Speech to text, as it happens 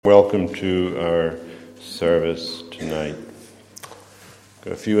welcome to our service tonight.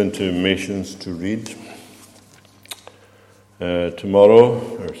 Got a few intimations to read.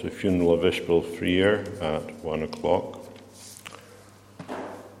 Tomorrow there's the funeral of Ishbel Freer at 1 o'clock.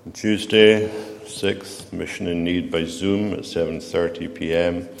 On Tuesday, 6th, Mission in Need by Zoom at 7:30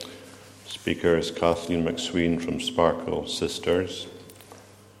 p.m. Speaker is Kathleen McSween from Sparkle Sisters.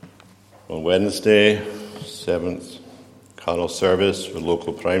 On Wednesday, 7th, carol service for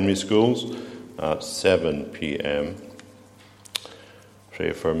local primary schools at 7 p.m.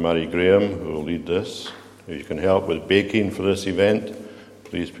 Pray for Mary Graham, who will lead this. If you can help with baking for this event,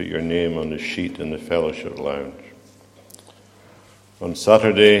 please put your name on the sheet in the fellowship lounge. On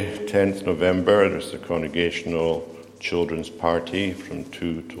Saturday, 10th November, there's the Congregational Children's Party from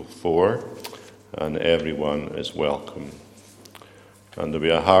 2 till 4, and everyone is welcome. And there'll be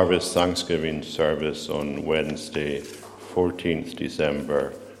a Harvest Thanksgiving service on Wednesday, 14th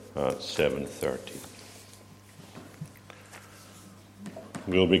December at 7:30.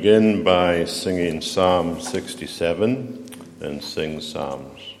 We'll begin by singing Psalm 67 and sing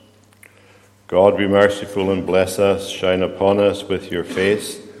psalms. God be merciful and bless us, shine upon us with your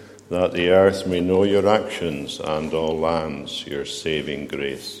face, that the earth may know your actions and all lands your saving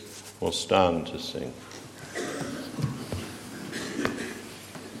grace. We'll stand to sing.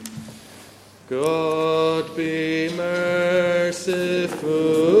 God be merciful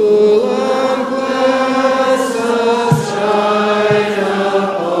and bless us, shine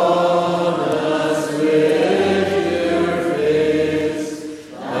upon us with your face,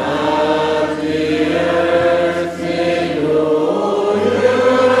 that the earth may know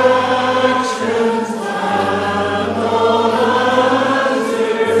your actions and all lands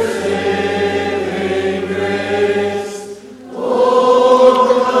your saving grace. Oh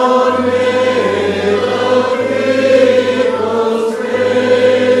God,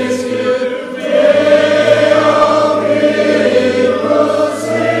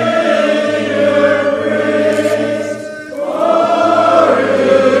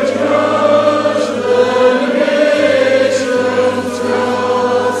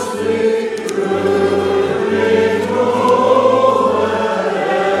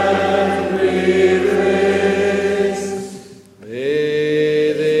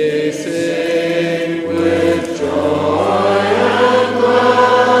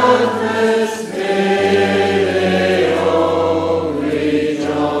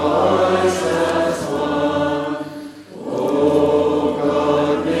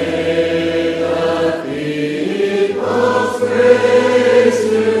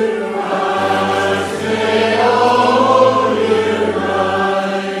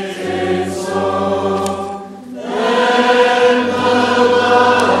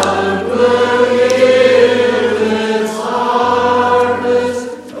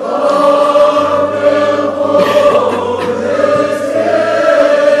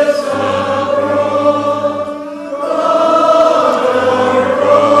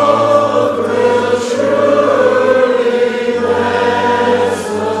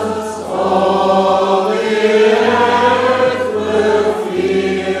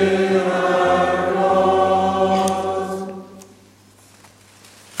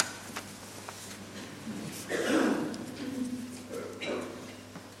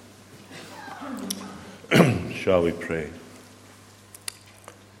 Shall we pray?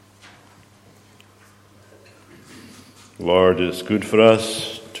 Lord, it's good for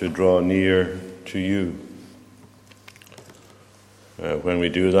us to draw near to you. When we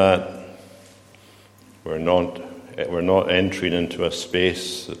do that, we're not entering into a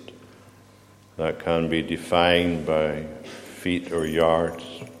space that can be defined by feet or yards.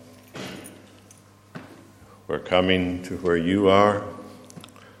 We're coming to where you are,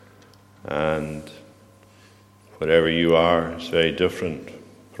 and whatever you are is very different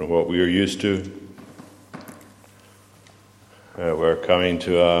from what we are used to. We're coming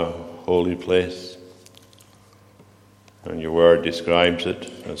to a holy place, and your word describes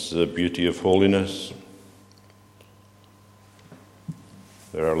it as the beauty of holiness.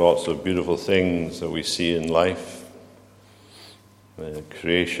 There are lots of beautiful things that we see in life.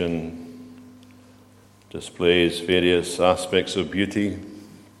 Creation displays various aspects of beauty,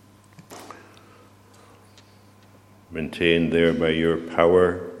 maintained there by your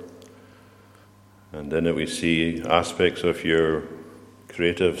power. And then we see aspects of your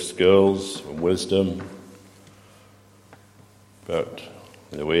creative skills and wisdom. But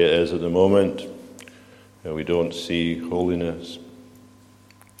the way it is at the moment, we don't see holiness.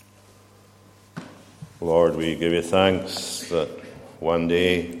 Lord, we give you thanks that one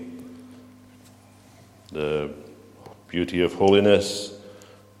day the beauty of holiness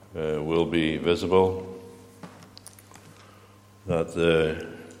will be visible, that the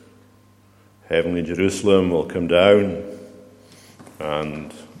heavenly Jerusalem will come down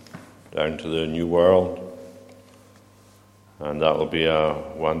and down to the new world, and that will be a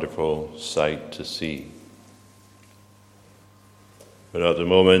wonderful sight to see. But at the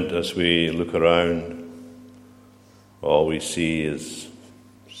moment, as we look around, all we see is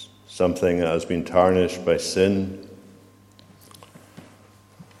something that has been tarnished by sin.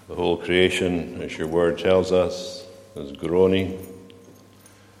 The whole creation, as your word tells us, is groaning,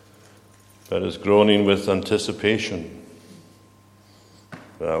 but is groaning with anticipation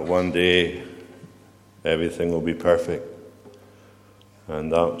that one day everything will be perfect.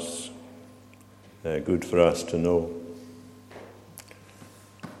 And that's good for us to know.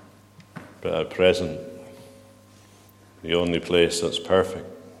 But at present, the only place that's perfect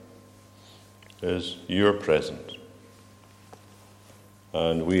is your presence.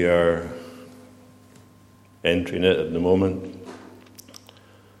 And we are entering it at the moment,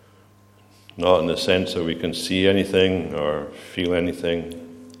 not in the sense that we can see anything or feel anything,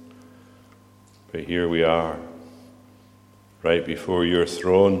 but here we are, right before your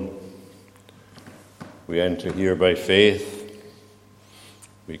throne. We enter here by faith.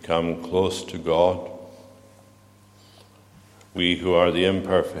 We come close to God. We who are the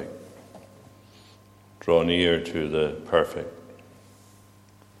imperfect draw near to the perfect.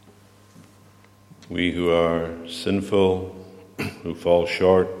 We who are sinful, who fall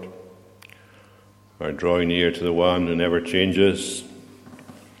short, are drawing near to the one who never changes,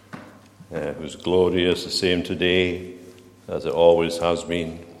 whose glory is the same today as it always has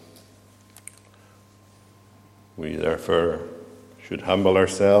been. We therefore should humble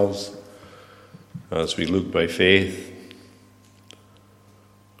ourselves as we look by faith.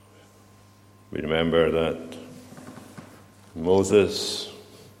 We remember that Moses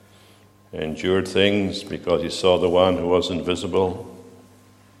endured things because he saw the one who was invisible.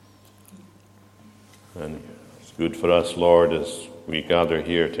 And it's good for us, Lord, as we gather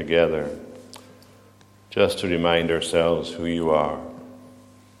here together, just to remind ourselves who you are.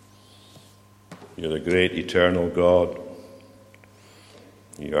 You're the great eternal God.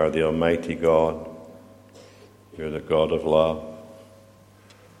 You are the Almighty God. You're the God of love.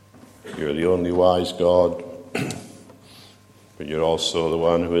 You're the only wise God, but you're also the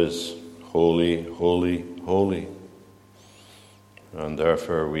one who is holy, holy, holy. And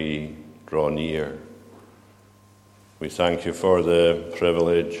therefore we draw near. We thank you for the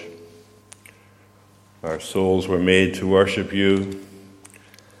privilege. Our souls were made to worship you.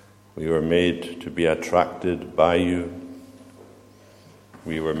 We were made to be attracted by you.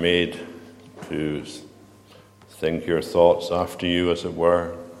 We were made to think your thoughts after you, as it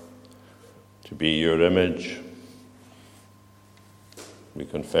were, to be your image. We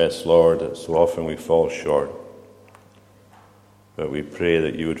confess, Lord, that so often we fall short, but we pray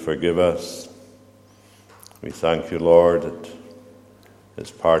that you would forgive us. We thank you, Lord, that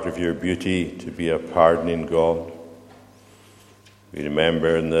it's part of your beauty to be a pardoning God. We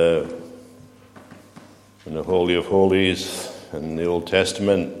remember in the Holy of Holies in the Old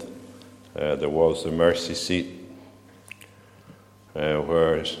Testament, there was the mercy seat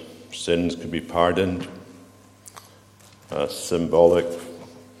where sins could be pardoned, a symbolic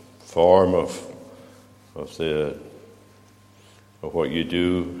form of what you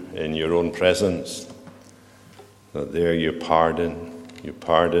do in your own presence, that there you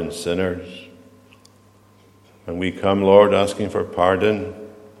pardon sinners. And we come, Lord, asking for pardon,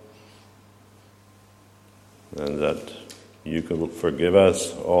 and that you can forgive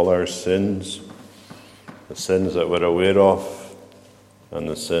us all our sins, the sins that we're aware of and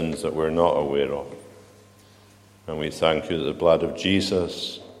the sins that we're not aware of. And we thank you that the blood of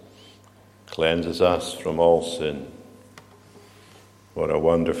Jesus cleanses us from all sin. What a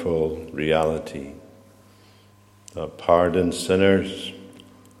wonderful reality, that pardoned sinners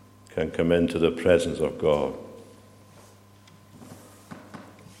can come into the presence of God.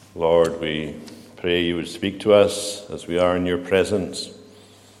 Lord, we pray you would speak to us as we are in your presence.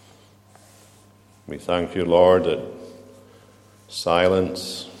 We thank you, Lord, that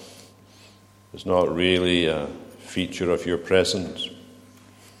silence is not really a feature of your presence,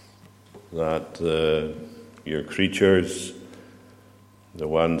 that your creatures, the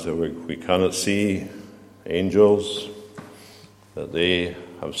ones that we cannot see, angels, that they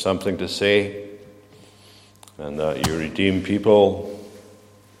have something to say, and that your redeemed people,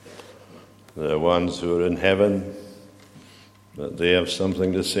 the ones who are in heaven, that they have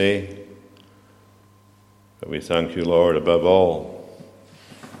something to say. But we thank you, Lord, above all,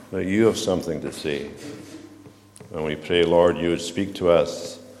 that you have something to say. And we pray, Lord, you would speak to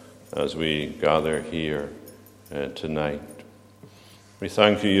us as we gather here tonight. We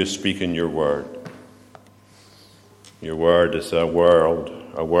thank you speak in your word. Your word is a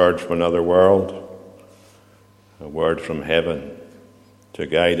word from another world, a word from heaven to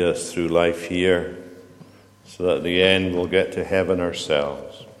guide us through life here so that at the end we'll get to heaven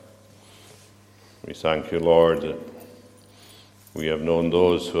ourselves. We thank you, Lord, that we have known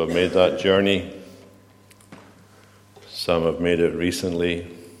those who have made that journey. Some have made it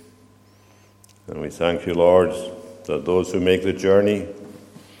recently. And we thank you, Lord, that those who make the journey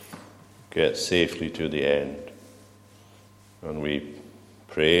get safely to the end. And we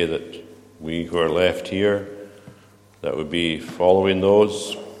pray that we who are left here, that would be following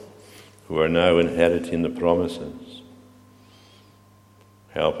those who are now inheriting the promises.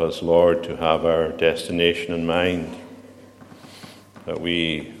 Help us, Lord, to have our destination in mind, that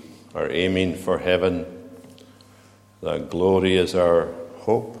we are aiming for heaven, that glory is our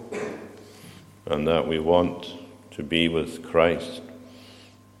hope, and that we want to be with Christ,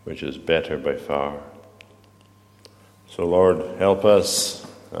 which is better by far. So, Lord, help us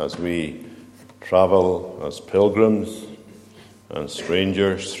as we travel as pilgrims and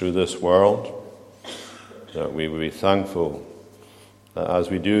strangers through this world, that we will be thankful that as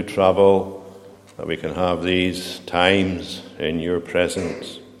we do travel, that we can have these times in your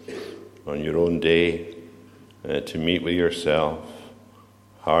presence on your own day to meet with yourself,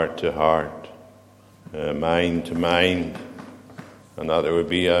 heart to heart, mind to mind, and that there would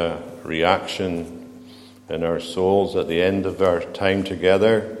be a reaction in our souls at the end of our time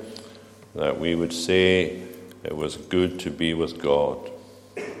together, that we would say it was good to be with God.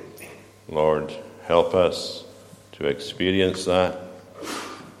 Lord, help us to experience that,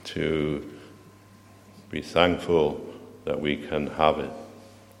 to be thankful that we can have it.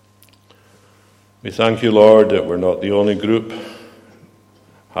 We thank you, Lord, that we're not the only group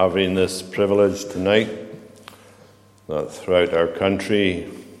having this privilege tonight, that throughout our country,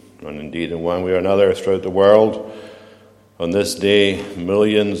 and indeed in one way or another throughout the world, on this day,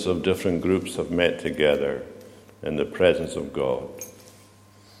 millions of different groups have met together in the presence of God.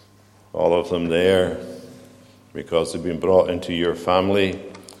 All of them there because they've been brought into your family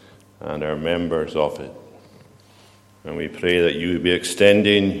and are members of it. And we pray that you would be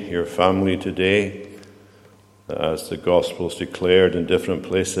extending your family today, that as the gospel is declared in different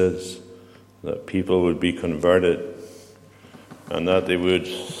places, that people would be converted and that they would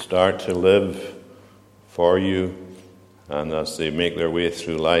start to live for you, and as they make their way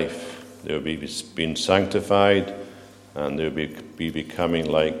through life, they will be being sanctified and they will be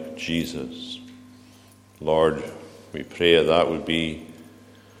becoming like Jesus. Lord, we pray that would be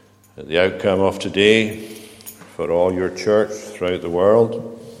the outcome of today for all your church throughout the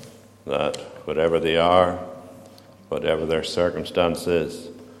world, that whatever they are, whatever their circumstances,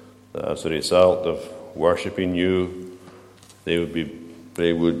 that as a result of worshipping you, they would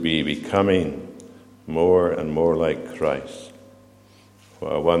be becoming more and more like Christ.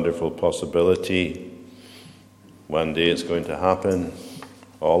 What a wonderful possibility. One day it's going to happen.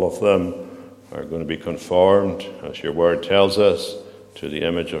 All of them are going to be conformed, as your word tells us, to the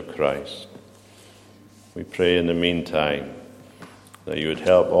image of Christ. We pray in the meantime that you would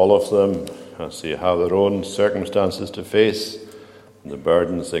help all of them as they have their own circumstances to face, the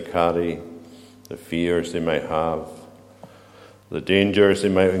burdens they carry, the fears they might have, the dangers they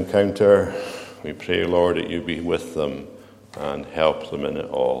might encounter. We pray, Lord, that you be with them and help them in it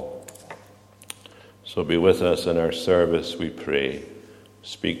all. So be with us in our service, we pray.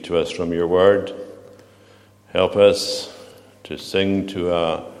 Speak to us from your word. Help us to sing to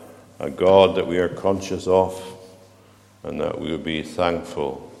a God that we are conscious of, and that we will be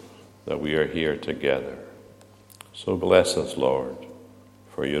thankful that we are here together. So bless us, Lord,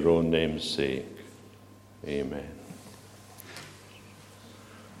 for your own name's sake. Amen.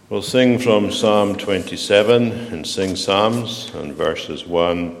 We'll sing from Psalm 27 and sing Psalms and verses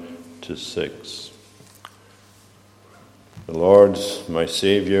 1 to 6. The Lord's my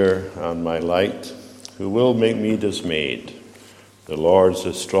Saviour and my light, who will make me dismayed? The Lord's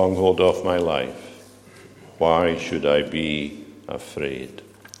the stronghold of my life. Why should I be afraid?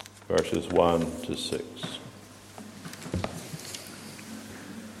 Verses 1 to 6.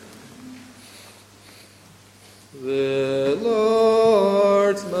 The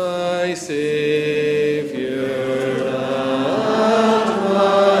Lord's my Saviour and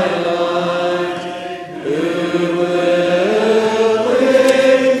my light, who will with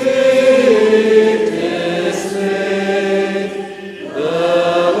me dismayed? The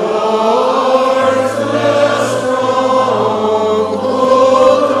Lord's the stronghold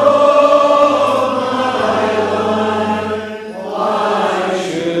of my life. Why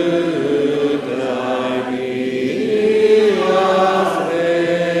should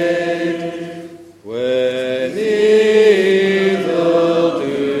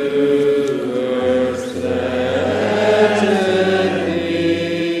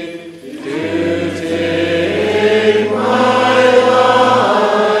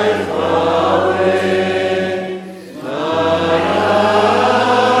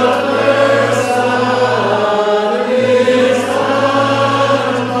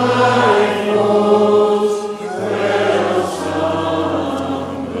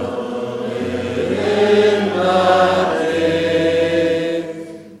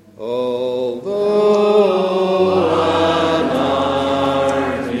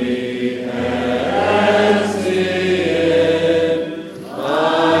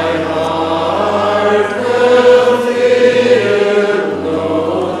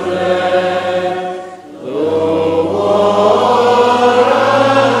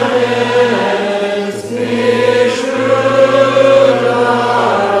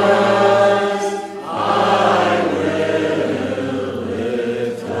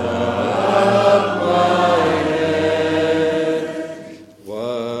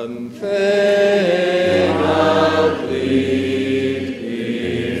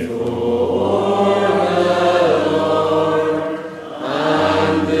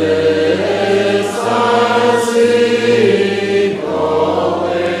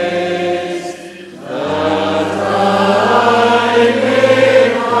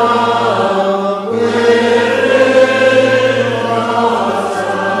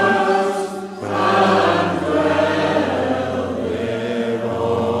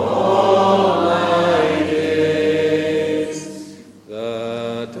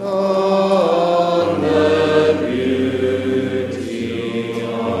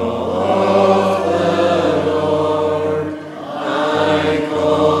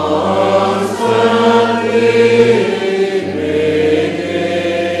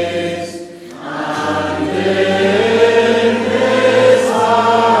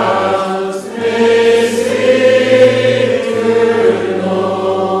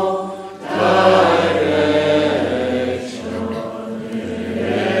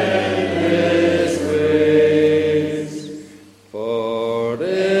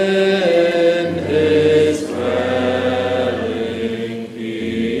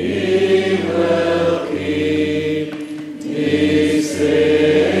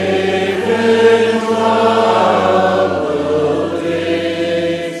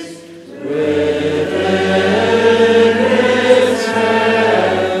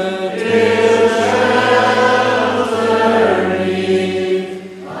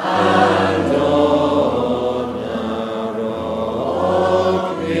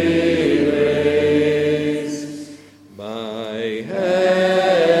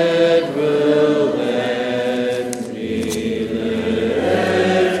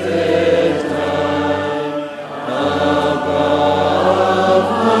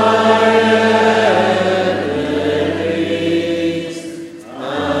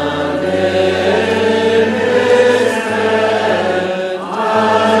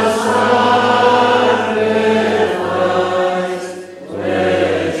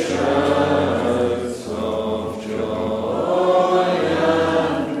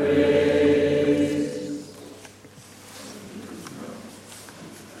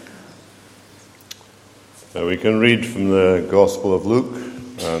We can read from the Gospel of Luke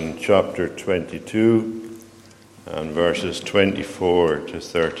and chapter 22 and verses 24 to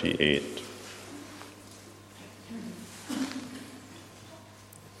 38.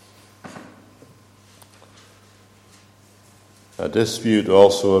 A dispute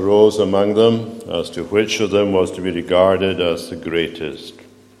also arose among them as to which of them was to be regarded as the greatest.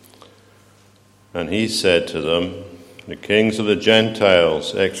 And he said to them, "The kings of the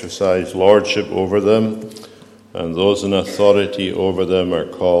Gentiles exercise lordship over them, and those in authority over them are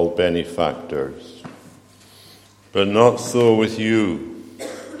called benefactors. But not so with you.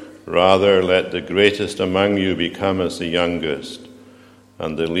 Rather, let the greatest among you become as the youngest,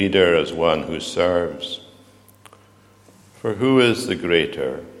 and the leader as one who serves. For who is the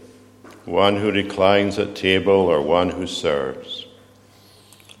greater, one who reclines at table or one who serves?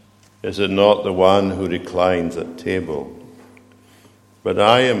 Is it not the one who reclines at table? But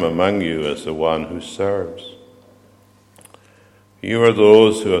I am among you as the one who serves. You are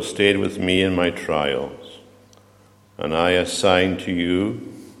those who have stayed with me in my trials, and I assign to you,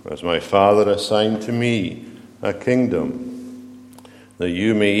 as my Father assigned to me, a kingdom, that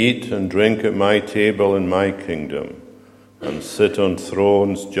you may eat and drink at my table in my kingdom, and sit on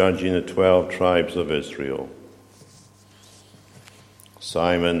thrones judging the 12 tribes of Israel.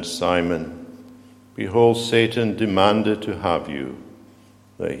 Simon, Simon, behold, Satan demanded to have you,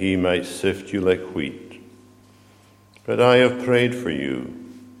 that he might sift you like wheat. But I have prayed for you,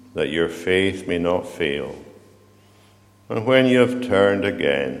 that your faith may not fail. And when you have turned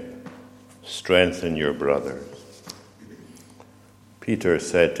again, strengthen your brothers." Peter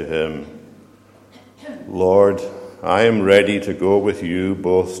said to him, "Lord, I am ready to go with you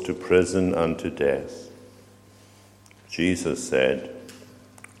both to prison and to death." Jesus said,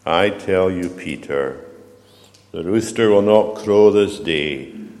 "I tell you, Peter, the rooster will not crow this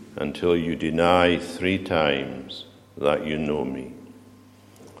day until you deny 3 times that you know me."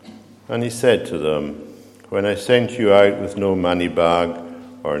 And he said to them, "When I sent you out with no money bag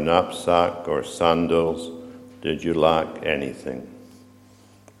or knapsack or sandals, did you lack anything?"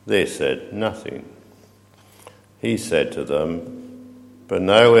 They said, "Nothing." He said to them, "But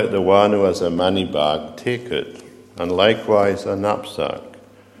now let the one who has a money bag take it, and likewise a knapsack.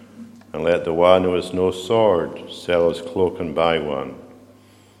 And let the one who has no sword sell his cloak and buy one.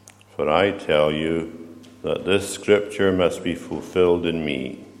 For I tell you that this scripture must be fulfilled in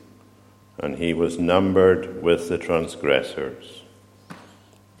me." And he was numbered with the transgressors.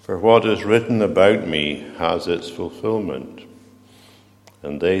 For what is written about me has its fulfillment.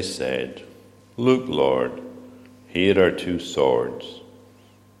 And they said, "Look, Lord, here are 2 swords."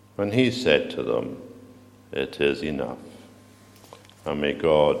 And he said to them, "It is enough." And may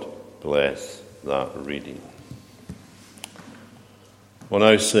God bless that reading. We'll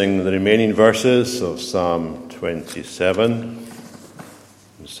now sing the remaining verses of Psalm 27.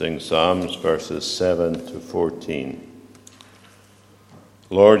 We'll sing Psalms verses 7 to 14.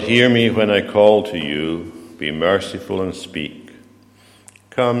 "Lord, hear me when I call to you. Be merciful and speak.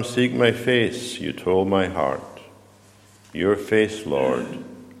 Come, seek my face, you told my heart. Your face, Lord,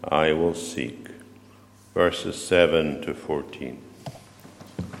 I will seek." Verses 7 to 14.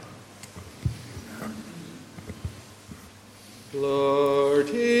 Lord,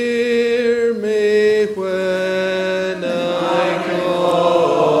 hear me when I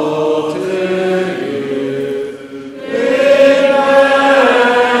call to you. Be merciful and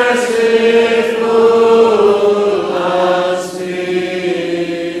speak.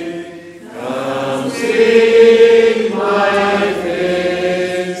 Come seek my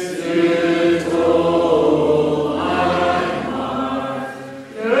face, you told my heart.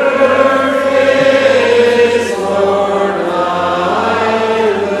 Your face, Lord,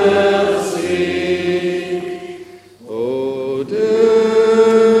 I will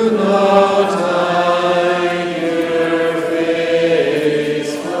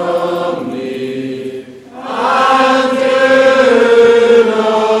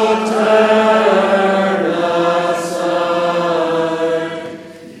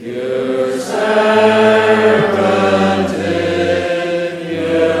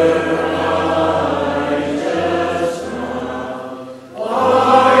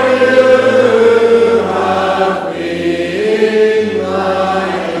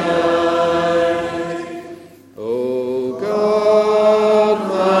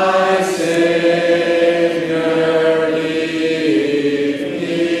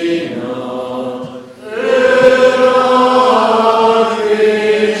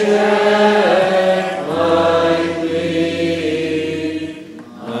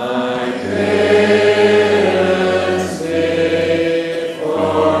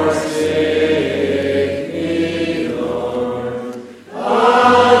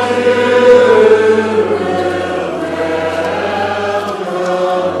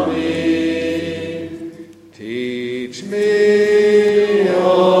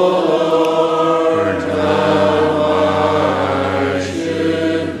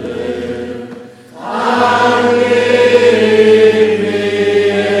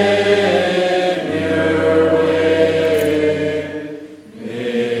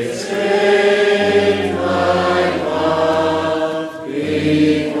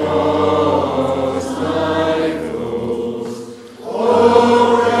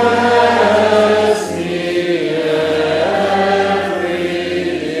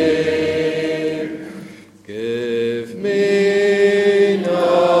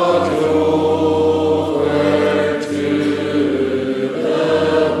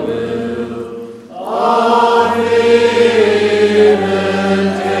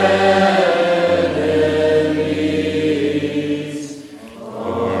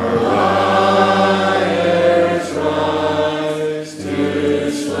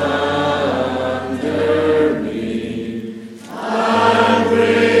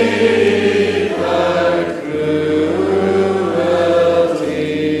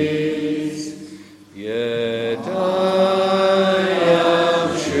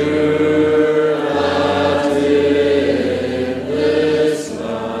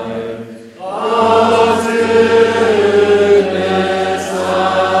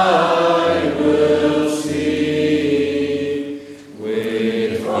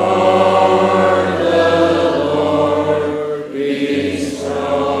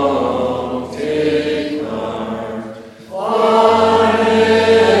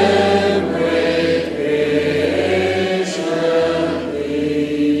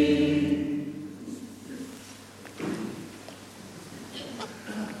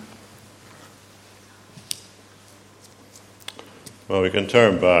Well, we can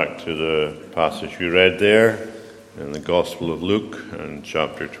turn back to the passage we read there in the Gospel of Luke and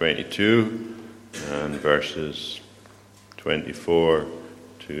chapter 22 and verses 24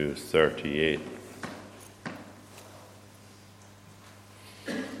 to 38.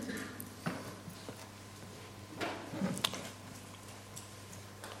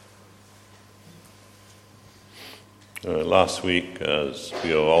 Last week, as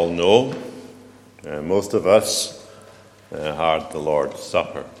we all know, most of us had the Lord's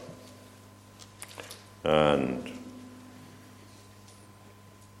Supper. And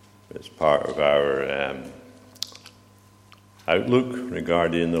as part of our outlook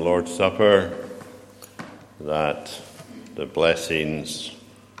regarding the Lord's Supper, that the blessings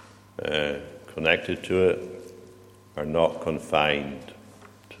connected to it are not confined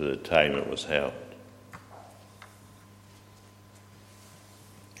to the time it was held.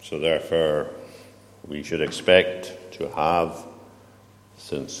 So therefore, we should expect to have,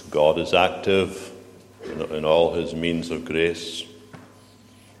 since God is active in all his means of grace,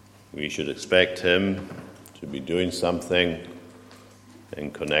 we should expect him to be doing something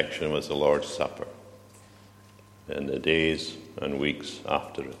in connection with the Lord's Supper in the days and weeks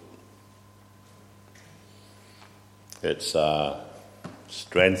after it. It's a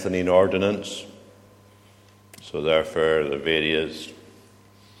strengthening ordinance, so therefore the various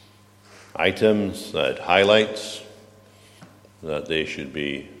items that it highlights, that they should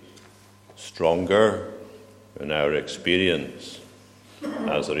be stronger in our experience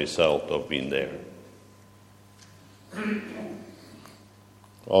as a result of being there.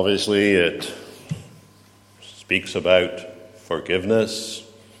 Obviously, it speaks about forgiveness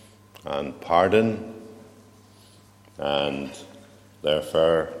and pardon, and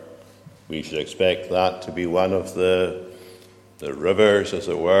therefore we should expect that to be one of the rivers, as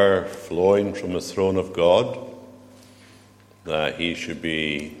it were, flowing from the throne of God, that he should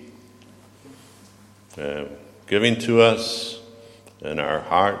be giving to us in our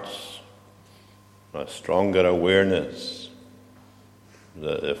hearts a stronger awareness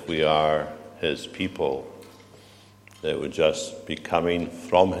that if we are his people, it would just be coming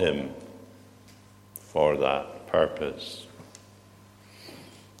from him for that purpose.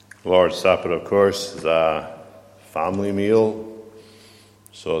 Lord's Supper, of course, is a family meal,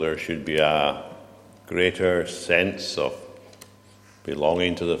 so there should be a greater sense of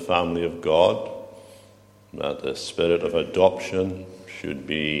belonging to the family of God, that the spirit of adoption should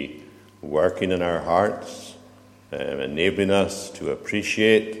be working in our hearts, enabling us to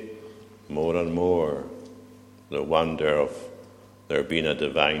appreciate more and more the wonder of there being a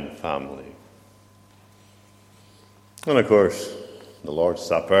divine family. And of course, the Lord's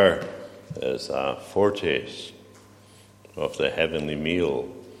Supper is a foretaste of the heavenly meal.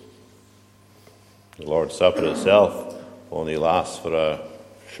 The Lord's Supper itself only lasts for a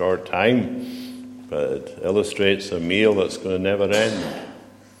short time, but it illustrates a meal that's going to never end.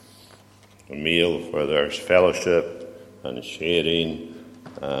 A meal where there's fellowship and sharing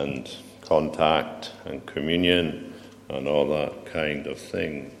and contact and communion and all that kind of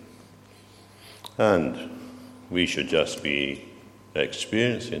thing. And we should just be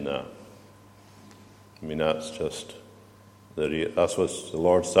experiencing that. I mean, that's what the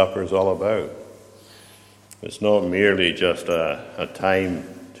Lord's Supper is all about. It's not merely just a time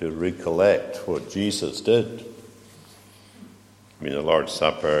to recollect what Jesus did. I mean, the Lord's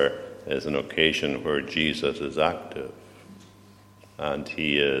Supper is an occasion where Jesus is active, and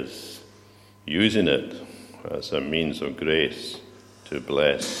he is using it as a means of grace to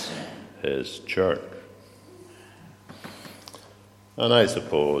bless his church. And I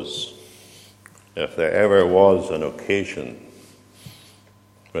suppose if there ever was an occasion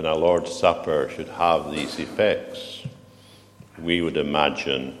when a Lord's Supper should have these effects, we would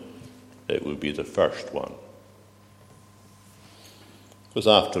imagine it would be the first one. Because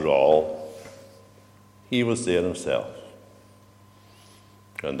after all, he was there himself.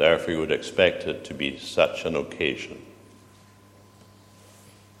 And therefore you would expect it to be such an occasion.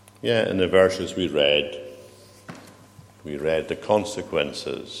 Yeah, in the verses we read the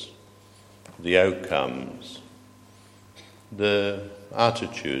consequences, the outcomes, the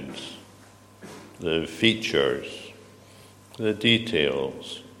attitudes, the features, the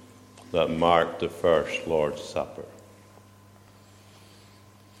details that marked the first Lord's Supper.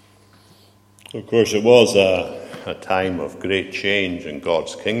 Of course, it was a time of great change in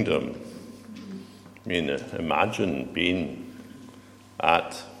God's kingdom. I mean, imagine being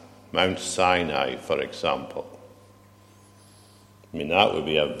at Mount Sinai, for example. I mean, that would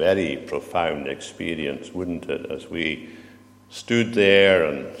be a very profound experience, wouldn't it, as we stood there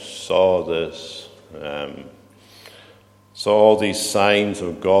and saw this, saw all these signs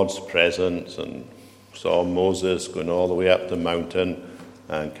of God's presence, and saw Moses going all the way up the mountain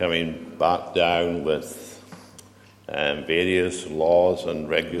and coming back down with various laws and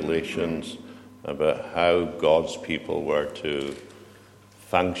regulations about how God's people were to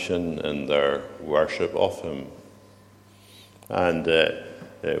function in their worship of him. And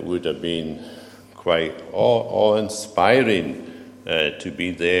it would have been quite awe-inspiring to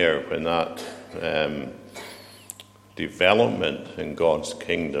be there when that development in God's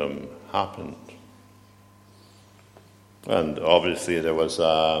kingdom happened. And obviously there was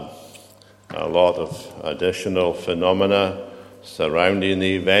a lot of additional phenomena surrounding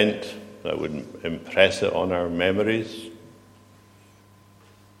the event that would impress it on our memories.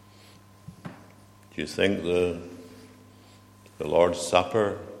 Do you think the Lord's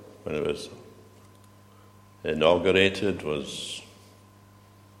Supper, when it was inaugurated, was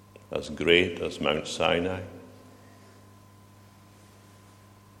as great as Mount Sinai?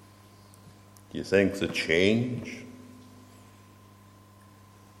 Do you think the change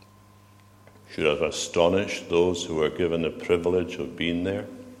should have astonished those who were given the privilege of being there?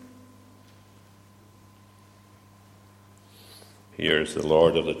 Here's the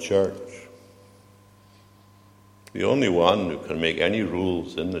Lord of the church, the only one who can make any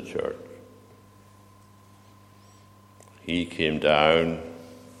rules in the church. He came down,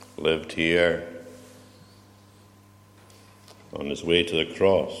 lived here, on his way to the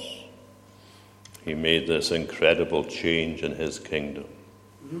cross. He made this incredible change in his kingdom.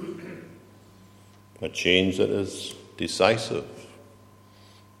 A change that is decisive.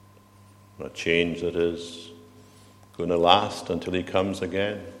 A change that is going to last until he comes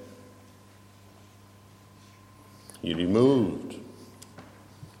again. He removed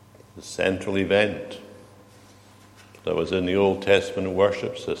the central event that was in the Old Testament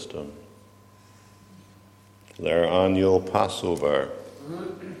worship system, their annual Passover,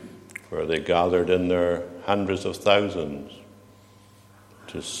 where they gathered in their hundreds of thousands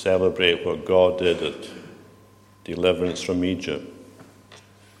to celebrate what God did at deliverance from Egypt.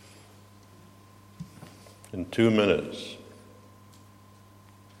 In 2 minutes,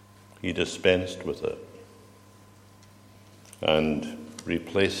 he dispensed with it and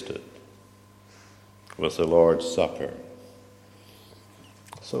replaced it with the Lord's Supper.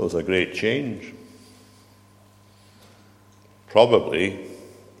 So it was a great change. Probably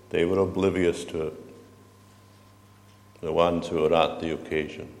they were oblivious to it, the ones who were at the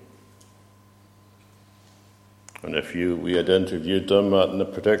occasion. And if we had interviewed them on a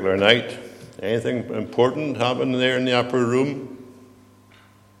particular night, anything important happened there in the upper room?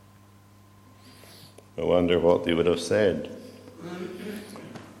 I wonder what they would have said.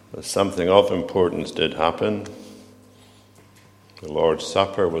 But something of importance did happen. The Lord's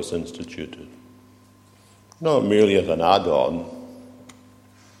Supper was instituted, not merely as an add-on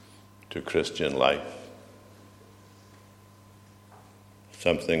to Christian life,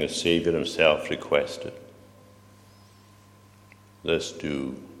 something the Saviour himself requested. This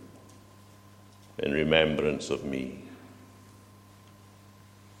do in remembrance of me.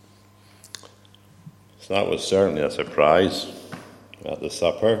 So that was certainly a surprise at the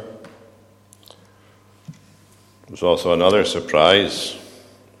supper. It was also another surprise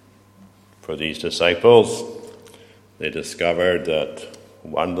for these disciples. They discovered that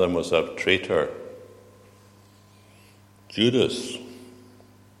one of them was a traitor, Judas.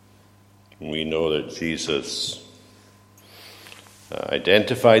 We know that Jesus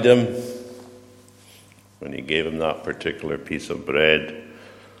identified him when he gave him that particular piece of bread,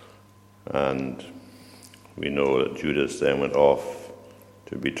 and we know that Judas then went off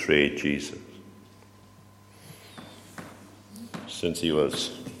to betray Jesus. Since he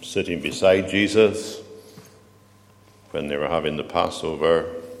was sitting beside Jesus when they were having the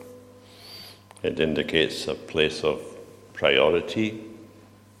Passover, it indicates a place of priority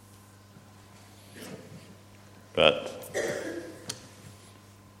But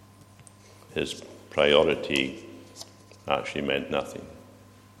his priority actually meant nothing.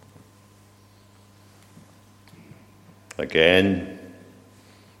 Again,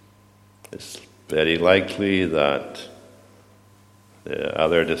 it's very likely that the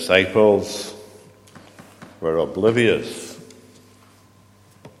other disciples were oblivious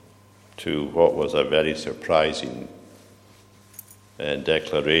to what was a very surprising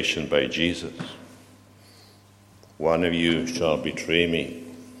declaration by Jesus. One of you shall betray me.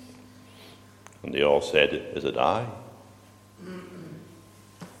 And they all said, is it I?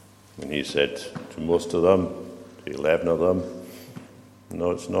 And he said to most of them, to 11 of them,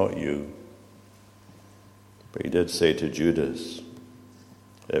 no, it's not you. But he did say to Judas,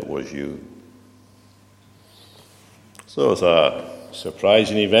 it was you. So it's a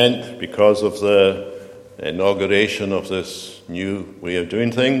surprising event because of the inauguration of this new way of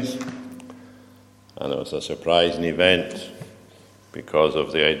doing things. And it was a surprising event because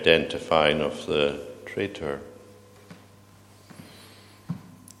of the identifying of the traitor.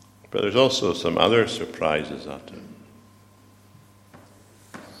 But there's also some other surprises at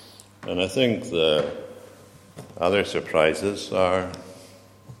it. And I think the other surprises are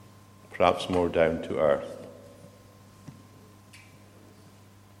perhaps more down to earth.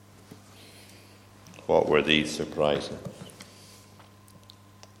 What were these surprises?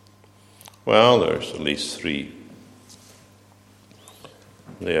 Well, there's at least three.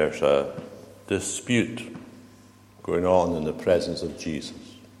 There's a dispute going on in the presence of Jesus.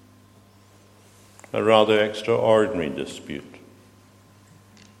 A rather extraordinary dispute.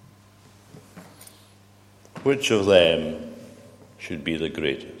 Which of them should be the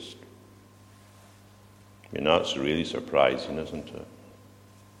greatest? You know, it's really surprising, isn't it?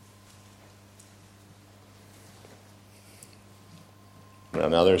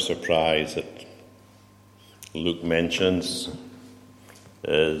 Another surprise that Luke mentions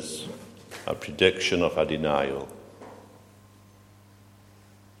is a prediction of a denial.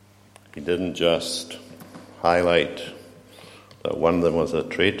 He didn't just highlight that one of them was a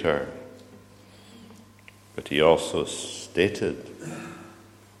traitor, but he also stated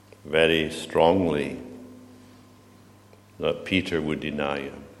very strongly that Peter would deny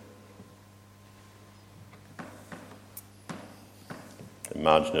him.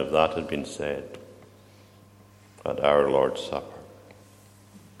 Imagine if that had been said at our Lord's Supper.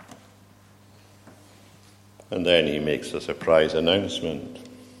 And then he makes a surprise announcement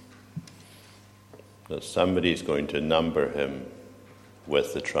that somebody's going to number him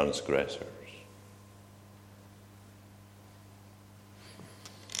with the transgressors.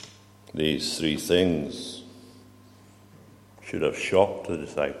 These three things should have shocked the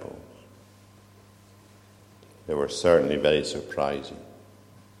disciples. They were certainly very surprising.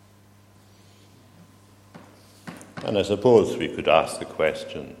 And I suppose we could ask the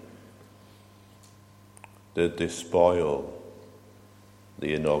question, did they spoil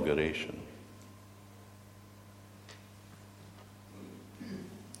the inauguration?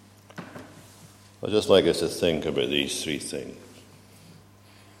 I'd just like us to think about these three things.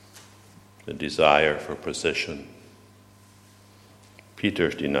 The desire for position,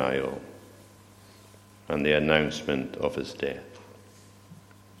 Peter's denial, and the announcement of his death.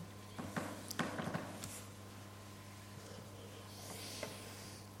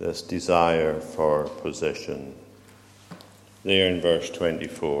 This desire for position. There in verse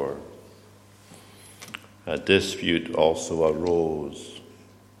 24, a dispute also arose.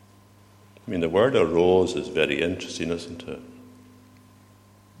 I mean, the word arose is very interesting, isn't it?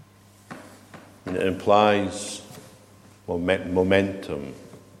 I mean, it implies momentum.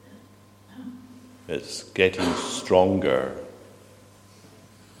 It's getting stronger.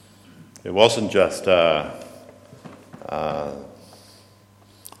 It wasn't just a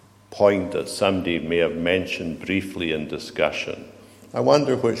point that somebody may have mentioned briefly in discussion. I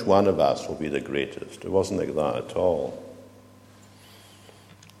wonder which one of us will be the greatest. It wasn't like that at all.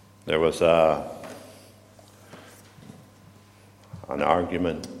 There was an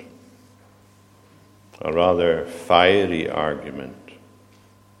argument, a rather fiery argument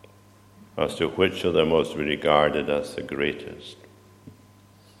as to which of them was regarded as the greatest.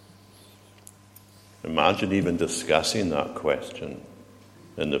 Imagine even discussing that question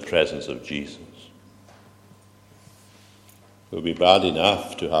in the presence of Jesus. It would be bad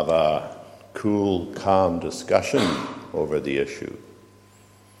enough to have a cool, calm discussion over the issue.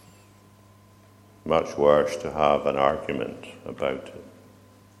 Much worse to have an argument about it.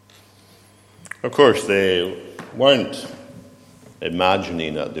 Of course, they weren't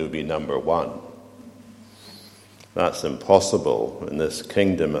imagining that they would be number one. That's impossible in this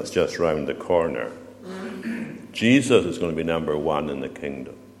kingdom that's just round the corner. Jesus is going to be number one in the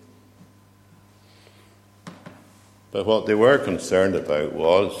kingdom. But what they were concerned about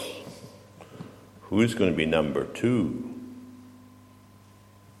was, who's going to be number two?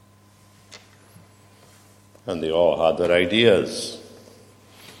 And they all had their ideas.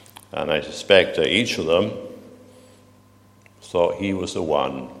 And I suspect that each of them thought he was the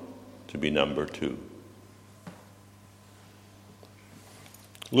one to be number two.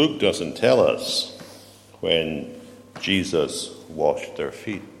 Luke doesn't tell us when Jesus washed their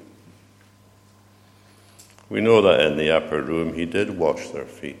feet. We know that in the upper room he did wash their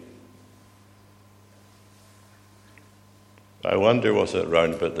feet. I wonder, was it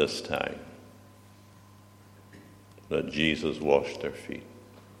round about this time that Jesus washed their feet?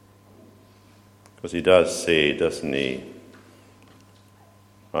 Because he does say, doesn't he,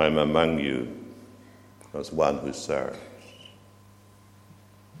 I'm among you as one who serves.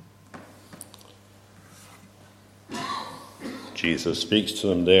 Jesus speaks to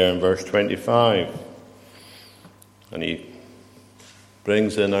them there in verse 25, and he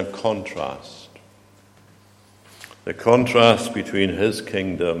brings in a contrast. The contrast between his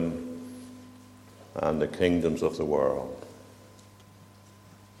kingdom and the kingdoms of the world.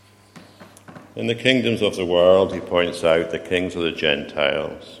 In the kingdoms of the world, he points out the kings of the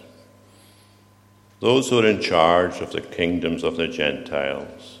Gentiles. Those who are in charge of the kingdoms of the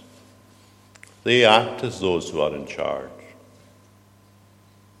Gentiles, they act as those who are in charge.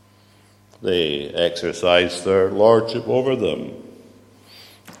 They exercise their lordship over them.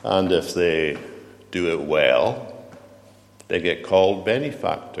 And if they do it well, they get called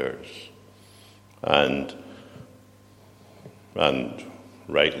benefactors. And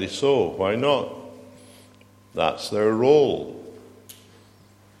rightly so. Why not? That's their role.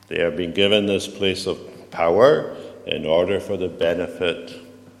 They are being given this place of power in order for the benefit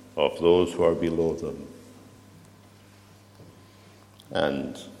of those who are below them.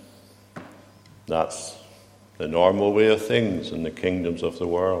 And that's the normal way of things in the kingdoms of the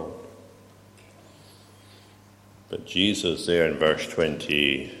world. But Jesus there in verse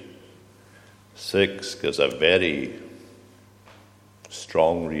 26 gives a very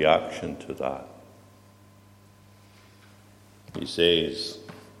strong reaction to that. He says,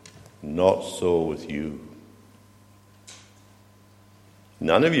 not so with you.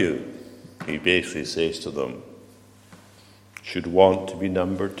 None of you, he basically says to them, should want to be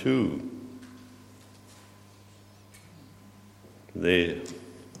number two.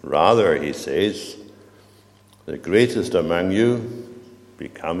 Rather, he says, the greatest among you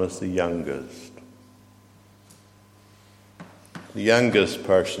becometh the youngest. The youngest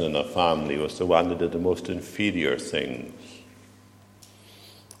person in a family was the one that did the most inferior things.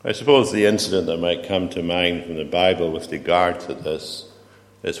 I suppose the incident that might come to mind from the Bible with regard to this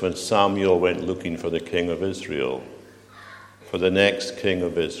is when Samuel went looking for the king of Israel, for the next king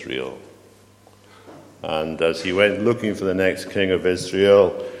of Israel. And as he went looking for the next king of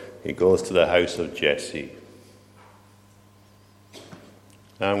Israel, he goes to the house of Jesse.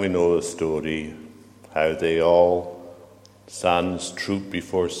 And we know the story, how they all, sons, trooped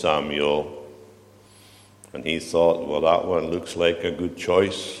before Samuel. And he thought, well, that one looks like a good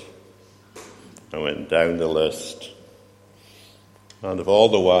choice. And went down the list. And of all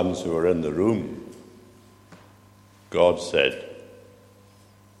the ones who were in the room, God said,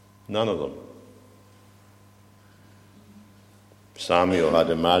 none of them. Samuel had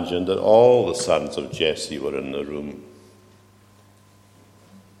imagined that all the sons of Jesse were in the room.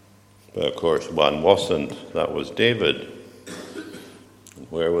 But of course, one wasn't. That was David. And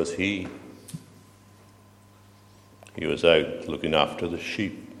where was he? He was out looking after the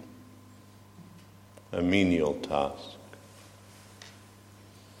sheep. A menial task.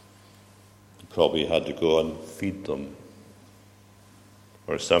 He probably had to go and feed them,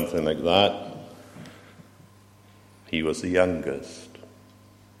 or something like that. He was the youngest.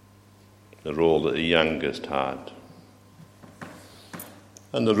 The role that the youngest had.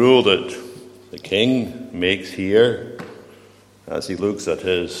 And the rule that the king makes here, as he looks at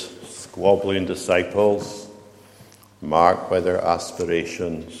his squabbling disciples, marked by their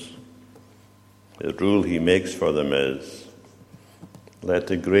aspirations, the rule he makes for them is, let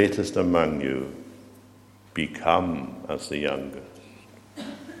the greatest among you become as the youngest.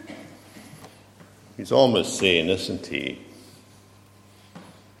 He's almost saying, isn't he?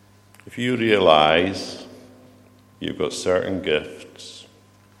 If you realize you've got certain gifts,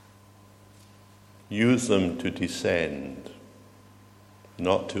 use them to descend,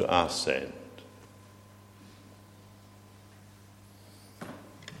 not to ascend.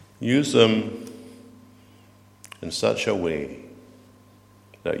 Use them in such a way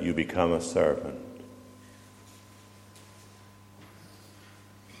that you become a servant.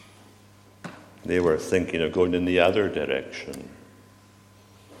 They were thinking of going in the other direction.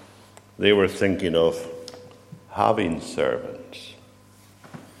 They were thinking of having servants.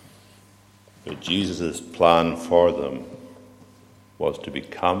 But Jesus' plan for them was to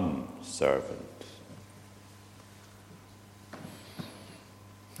become servants.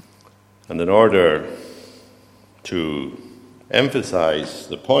 And in order to emphasize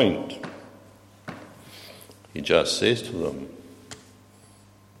the point, he just says to them,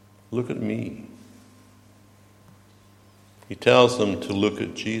 look at me. He tells them to look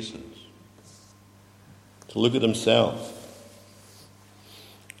at Jesus, to look at himself.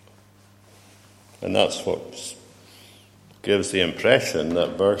 And that's what gives the impression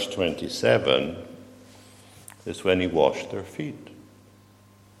that verse 27 is when he washed their feet.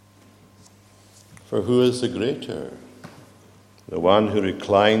 For who is the greater, the one who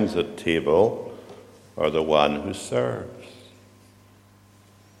reclines at table or the one who serves?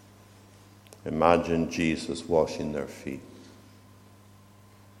 Imagine Jesus washing their feet.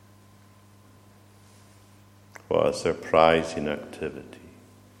 What a surprising activity.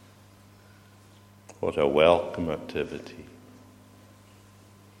 What a welcome activity.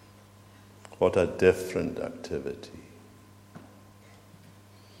 What a different activity.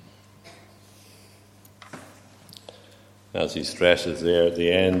 As he stresses there at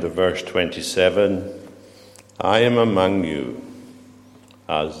the end of verse 27, I am among you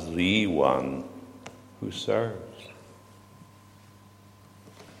as the one who serves.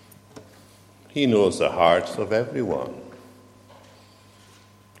 He knows the hearts of everyone.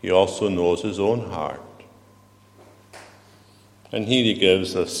 He also knows his own heart. And here he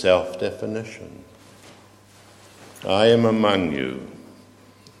gives a self-definition. I am among you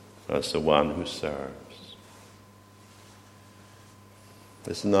as the one who serves.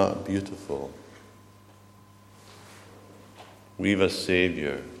 Isn't that beautiful? We've a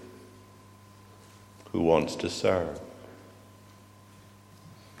Savior who wants to serve.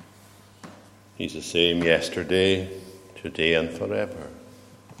 He's the same yesterday, today, and forever.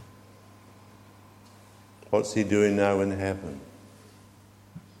 What's he doing now in heaven?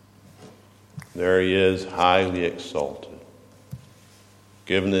 There he is, highly exalted,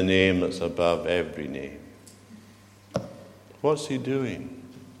 given the name that's above every name. What's he doing?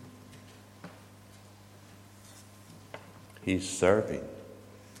 He's serving.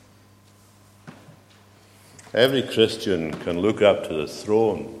 Every Christian can look up to the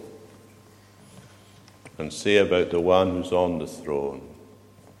throne and say about the one who's on the throne,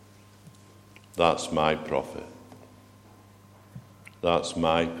 that's my prophet, that's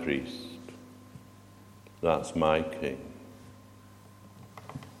my priest, that's my king.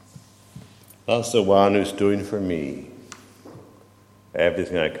 That's the one who's doing for me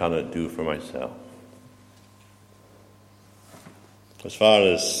everything I cannot do for myself. As far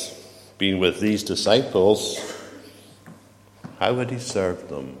as being with these disciples, how had he served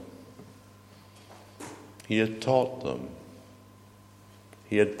them? He had taught them.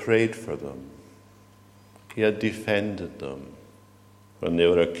 He had prayed for them. He had defended them when they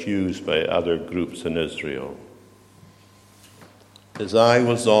were accused by other groups in Israel. His eye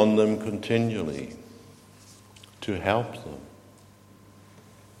was on them continually to help them.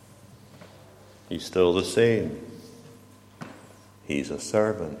 He's still the same. He's a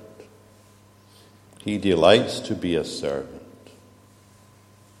servant. He delights to be a servant.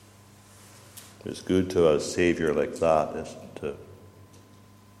 It's good to have a Savior like that, isn't it?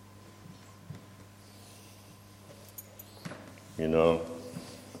 You know,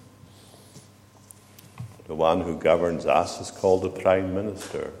 the one who governs us is called the Prime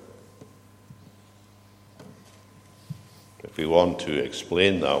Minister. If we want to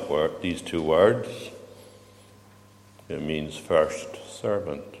explain that word, these two words, it means first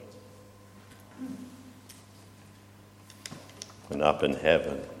servant. And up in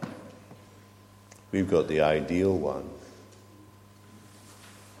heaven, we've got the ideal one.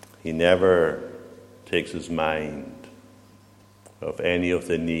 He never takes his mind of any of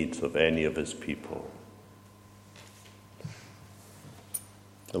the needs of any of his people.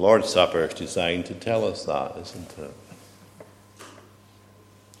 The Lord's Supper is designed to tell us that, isn't it?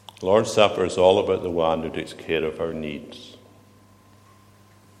 The Lord's Supper is all about the one who takes care of our needs.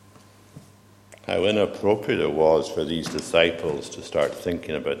 How inappropriate it was for these disciples to start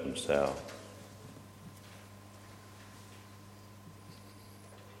thinking about themselves.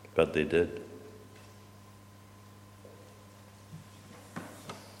 But they did.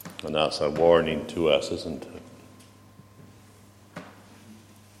 And that's a warning to us, isn't it?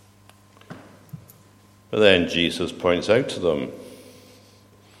 But then Jesus points out to them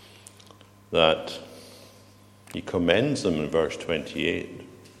that he commends them in verse 28.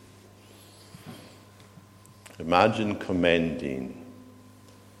 Imagine commending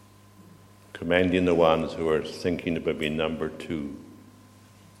the ones who are thinking about being number 2.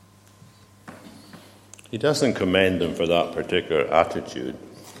 He doesn't commend them for that particular attitude,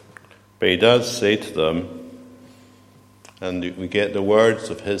 but he does say to them, and we get the words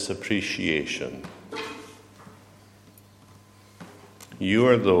of his appreciation. You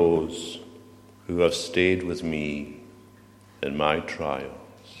are those who have stayed with me in my trials.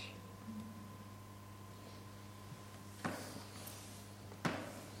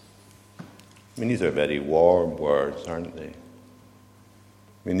 I mean, these are very warm words, aren't they? I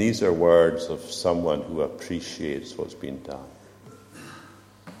mean, these are words of someone who appreciates what's been done.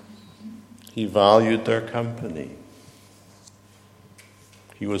 He valued their company.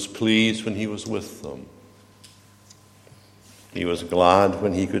 He was pleased when he was with them. He was glad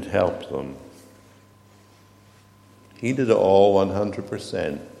when he could help them. He did it all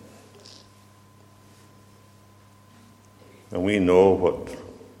 100%. And we know what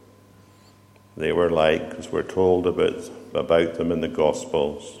they were like, because we're told about them in the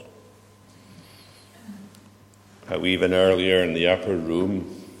Gospels. How even earlier in the upper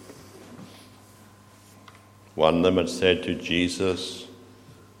room, one of them had said to Jesus,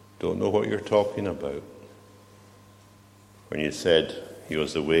 "Don't know what you're talking about." When you said he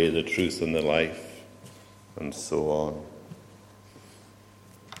was the way, the truth, and the life, and so on.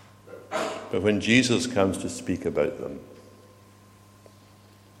 But when Jesus comes to speak about them,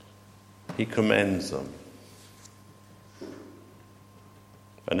 he commends them.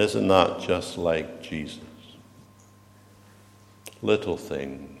 And isn't that just like Jesus? Little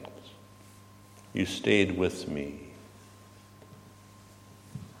things. You stayed with me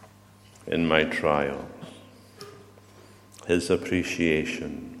in my trials. His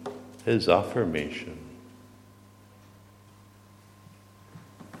appreciation, his affirmation.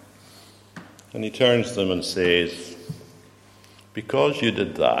 And he turns to them and says, because you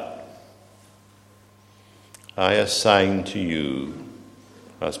did that, I assign to you,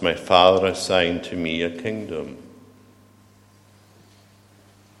 as my Father assigned to me, a kingdom.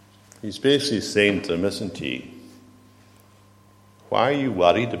 He's basically saying to them, isn't he? Why are you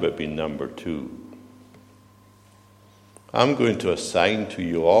worried about being number 2? I'm going to assign to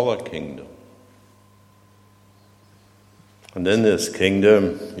you all a kingdom. And in this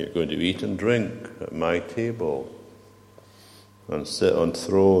kingdom, you're going to eat and drink at my table and sit on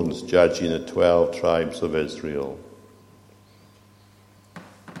thrones judging the 12 tribes of Israel.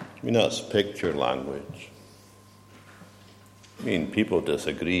 I mean, that's picture language. I mean, people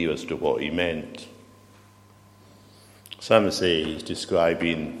disagree as to what he meant. Some say he's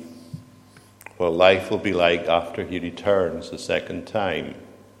describing what life will be like after he returns the second time.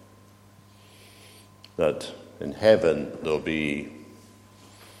 That in heaven there'll be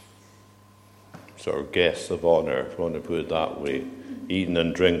sort of guests of honor, if you want to put it that way, eating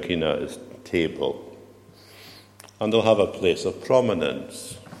and drinking at his table. And they'll have a place of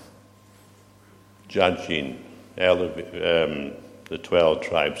prominence, judging the 12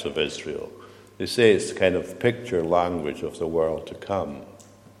 tribes of Israel. They say it's kind of picture language of the world to come.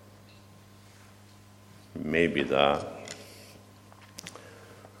 Maybe that.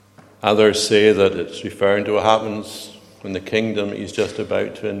 Others say that it's referring to what happens in the kingdom he's just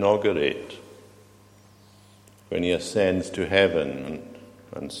about to inaugurate, when he ascends to heaven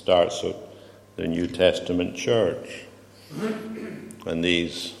and starts the New Testament church. And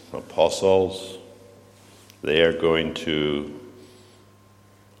these apostles, they are going to,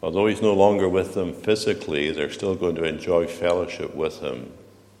 although he's no longer with them physically, they're still going to enjoy fellowship with him.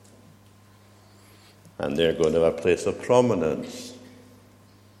 And they're going to have a place of prominence,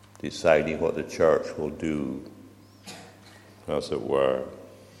 deciding what the church will do, as it were.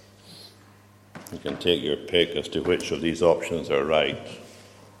 You can take your pick as to which of these options are right.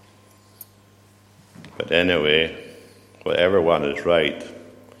 But anyway, whatever one is right,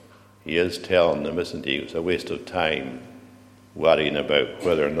 he is telling them, isn't he? It's a waste of time worrying about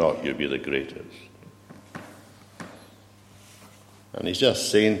whether or not you'll be the greatest. And he's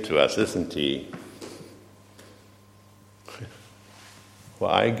just saying to us, isn't he?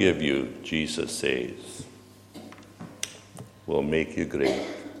 What I give you, Jesus says, will make you great.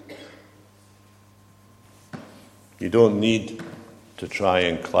 You don't need to try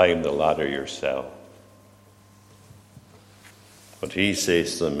and climb the ladder yourself. What he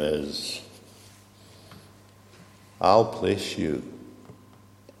says to them is, I'll place you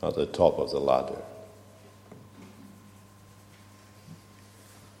at the top of the ladder.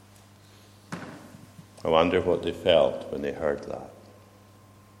 I wonder what they felt when they heard that.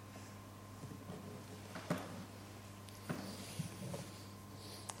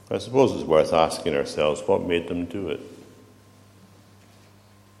 I suppose it's worth asking ourselves, what made them do it?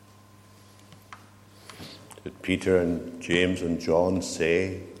 Did Peter and James and John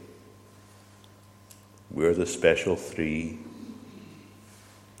say, we're the special three?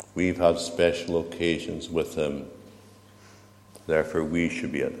 We've had special occasions with him, therefore we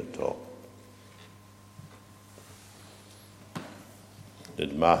should be at the top.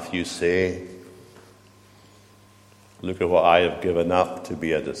 Did Matthew say, look at what I have given up to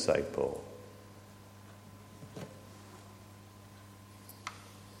be a disciple?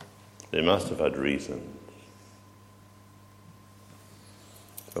 They must have had reasons.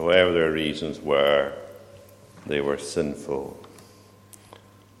 Whatever their reasons were, they were sinful.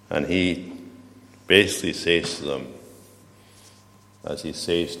 And he basically says to them, as he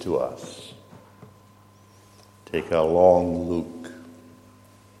says to us, take a long look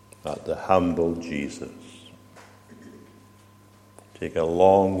at the humble Jesus. Take a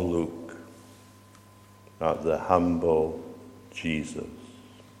long look at the humble Jesus.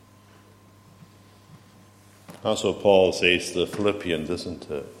 That's what Paul says to the Philippians, isn't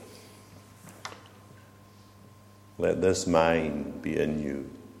it? Let this mind be in you,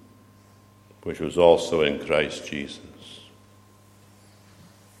 which was also in Christ Jesus.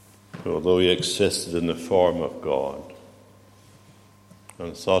 Although he existed in the form of God,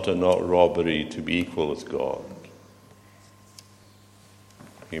 and thought it not robbery to be equal with God,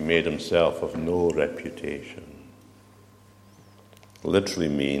 he made himself of no reputation. Literally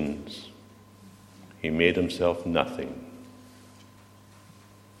means he made himself nothing.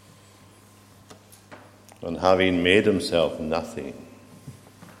 And having made himself nothing,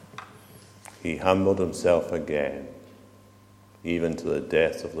 he humbled himself again, even to the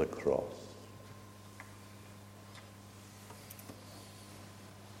death of the cross.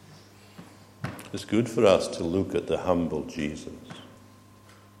 It's good for us to look at the humble Jesus,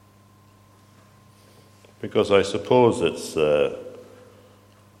 because I suppose it's the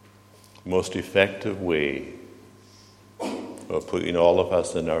most effective way of putting all of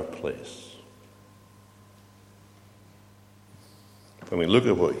us in our place. When we look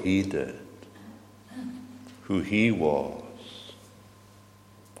at what he did, who he was,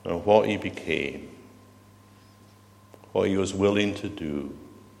 and what he became, what he was willing to do.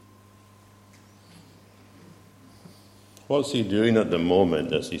 What's he doing at the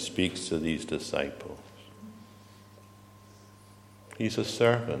moment as he speaks to these disciples? He's a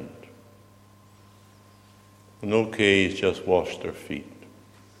servant. And okay, he's just washed their feet.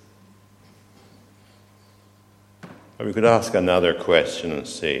 And we could ask another question and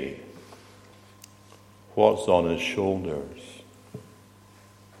say, what's on his shoulders?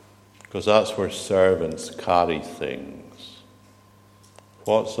 Because that's where servants carry things.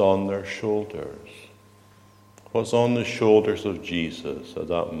 What's on their shoulders? What's on the shoulders of Jesus at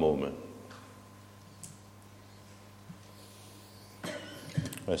that moment?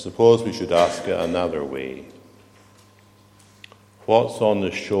 I suppose we should ask it another way. What's on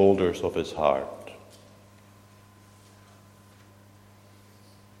the shoulders of his heart?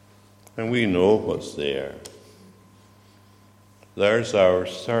 And we know what's there. There's our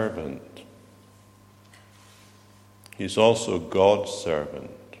servant. He's also God's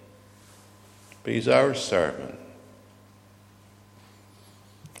servant. But he's our servant.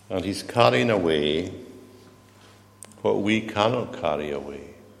 And he's carrying away what we cannot carry away.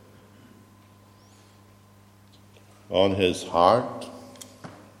 On his heart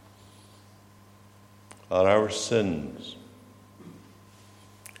are our sins.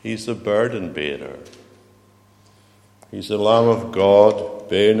 He's the burden bearer. He's the Lamb of God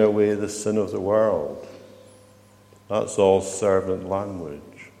bearing away the sin of the world. That's all servant language.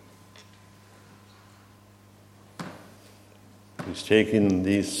 He's taking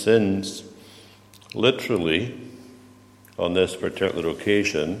these sins literally on this particular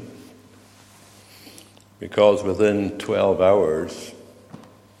occasion, because within 12 hours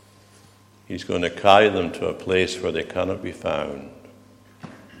he's going to carry them to a place where they cannot be found.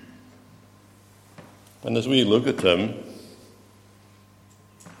 And as we look at him,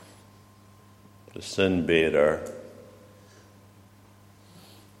 the sin bearer,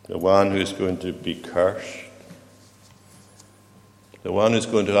 the one who's going to be cursed, the one who's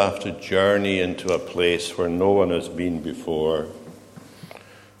going to have to journey into a place where no one has been before,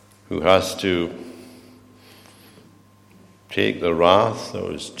 who has to take the wrath that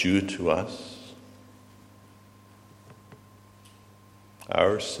was due to us,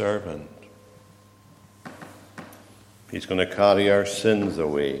 our servant. He's going to carry our sins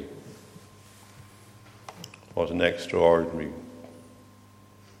away. What an extraordinary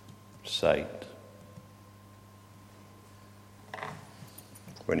sight.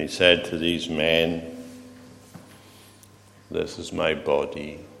 when he said to these men, "This is my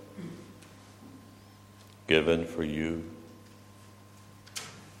body given for you."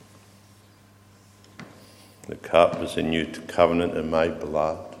 The cup is a new covenant in my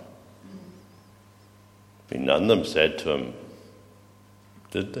blood. I mean, none of them said to him,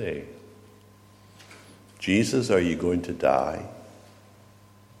 did they? "Jesus, are you going to die?"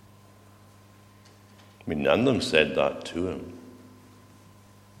 I mean, none of them said that to him.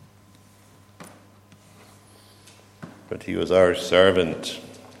 But he was our servant,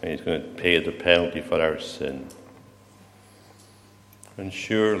 and he's going to pay the penalty for our sin. And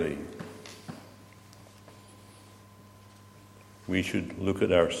surely we should look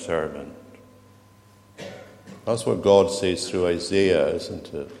at our servant. That's what God says through Isaiah,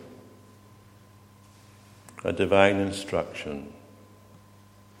 isn't it? A divine instruction.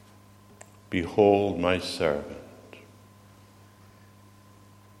 "Behold my servant."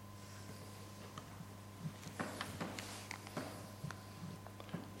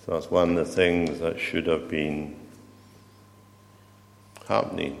 So that's one of the things that should have been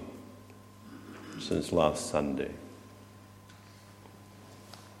happening since last Sunday.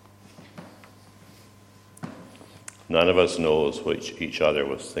 None of us knows what each other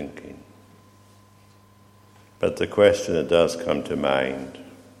was thinking. But the question that does come to mind,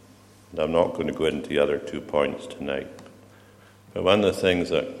 and I'm not going to go into the other 2 points tonight, but one of the things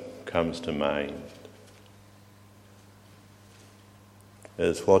that comes to mind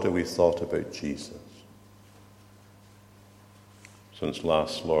is, what have we thought about Jesus since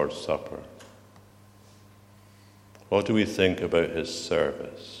last Lord's Supper? What do we think about his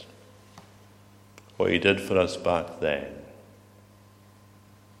service? What he did for us back then,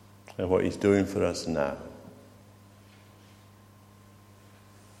 and what he's doing for us now?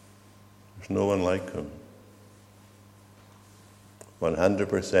 There's no one like him.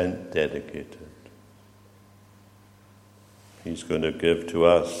 100% dedicated. He's going to give to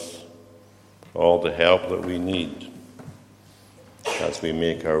us all the help that we need as we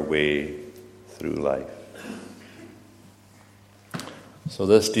make our way through life. So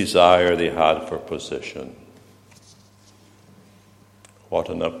this desire they had for position, what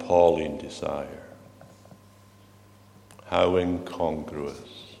an appalling desire. How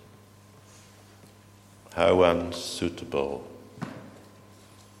incongruous. How unsuitable.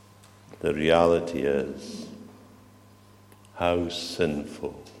 The reality is how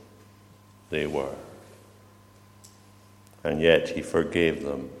sinful they were. And yet he forgave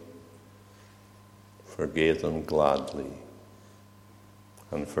them gladly,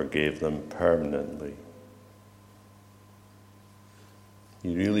 and forgave them permanently.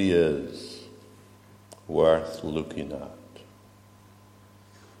 He really is worth looking at,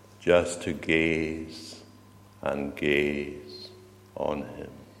 just to gaze and gaze on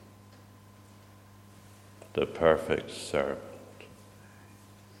him, the perfect servant.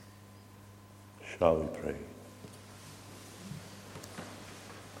 Shall we pray?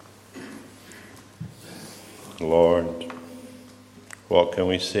 Lord, what can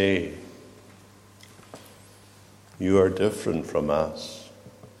we say? You are different from us.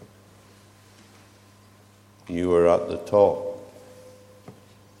 You were at the top,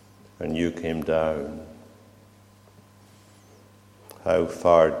 and you came down. How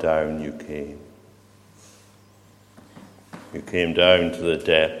far down you came. You came down to the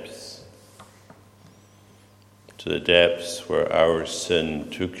depths where our sin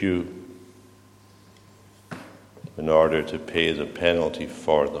took you, in order to pay the penalty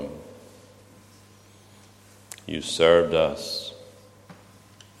for them. You served us,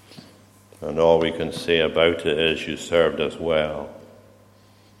 and all we can say about it is you served us well,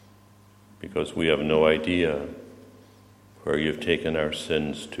 because we have no idea where you've taken our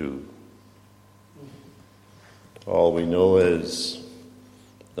sins to. All we know is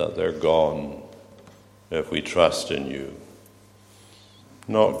that they're gone if we trust in you.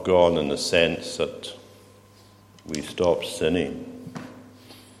 Not gone in the sense that we stop sinning,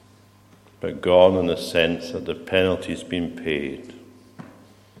 but gone in the sense that the penalty's been paid.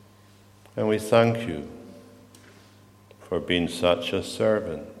 And we thank you for being such a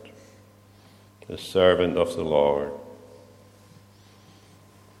servant, the servant of the Lord.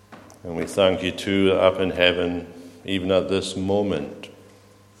 And we thank you too that up in heaven, even at this moment,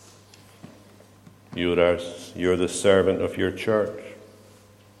 you're the servant of your church.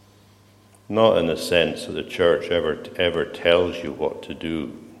 Not in the sense that the church ever tells you what to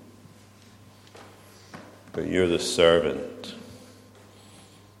do, but you're the servant.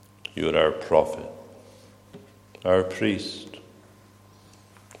 You're our prophet, our priest,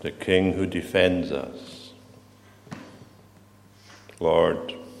 the king who defends us.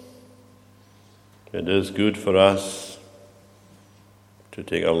 Lord, It is good for us to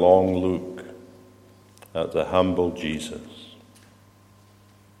take a long look at the humble Jesus.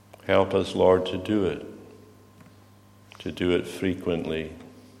 Help us, Lord, to do it frequently,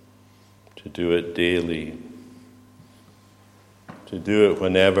 to do it daily, to do it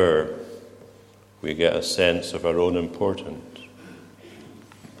whenever we get a sense of our own importance,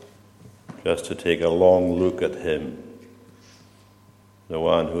 just to take a long look at him, the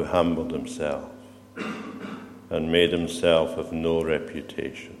one who humbled himself and made himself of no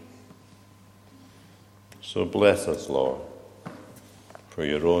reputation. So bless us, Lord, for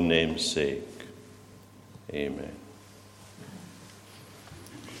your own name's sake. Amen.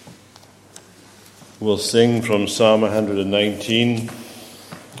 We'll sing from Psalm 119, in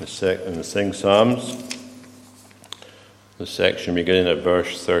the Sing Psalms, the section beginning at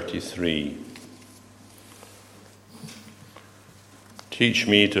verse 33. Teach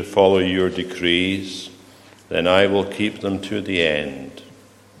me to follow your decrees, then I will keep them to the end.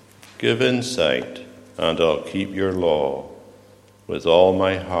 Give insight, and I'll keep your law. With all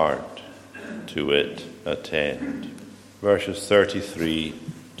my heart to it attend. Verses 33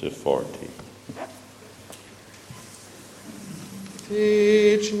 to 40.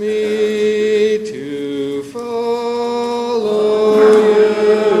 Teach me to follow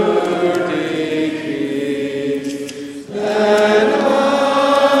your decrees, then I will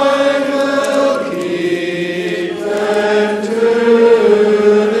keep them to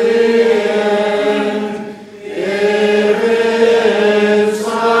the end. Give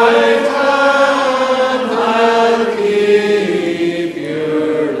insight, and I'll keep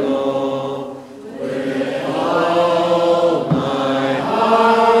your law. With all my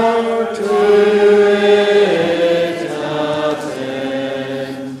heart to it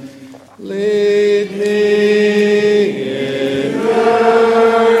attend. Lead me in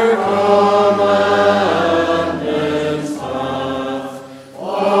your commandments path,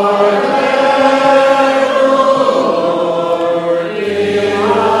 for there, Lord,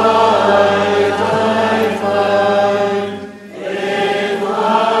 delight I find. Incline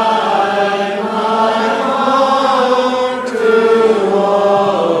my heart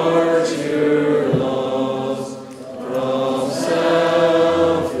towards your laws. From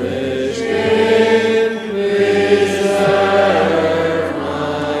selfish gain, preserve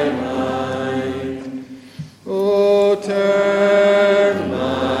my mind. Oh, turn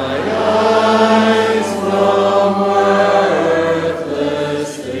my eyes from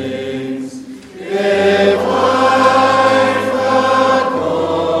worthless things. Give life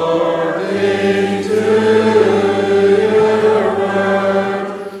according to your word.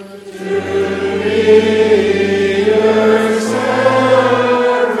 To be your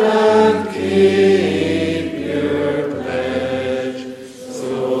servant, keep your pledge,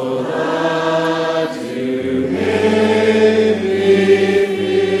 so that you may be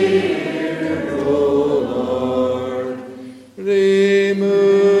feared, O Lord.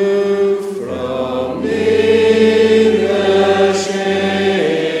 Remove from me the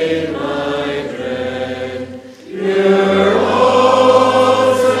shame I dread. Your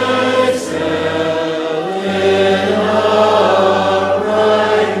oaths excel in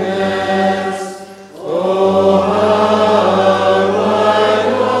uprightness. Oh, how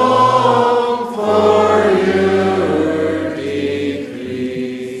I long for your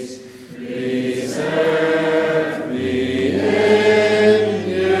decrees. Preserve me in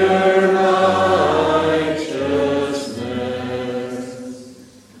your righteousness.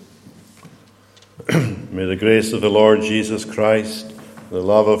 May the grace of the Lord Jesus Christ, the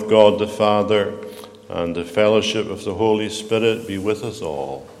love of God the Father, and the fellowship of the Holy Spirit be with us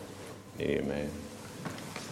all. Amen.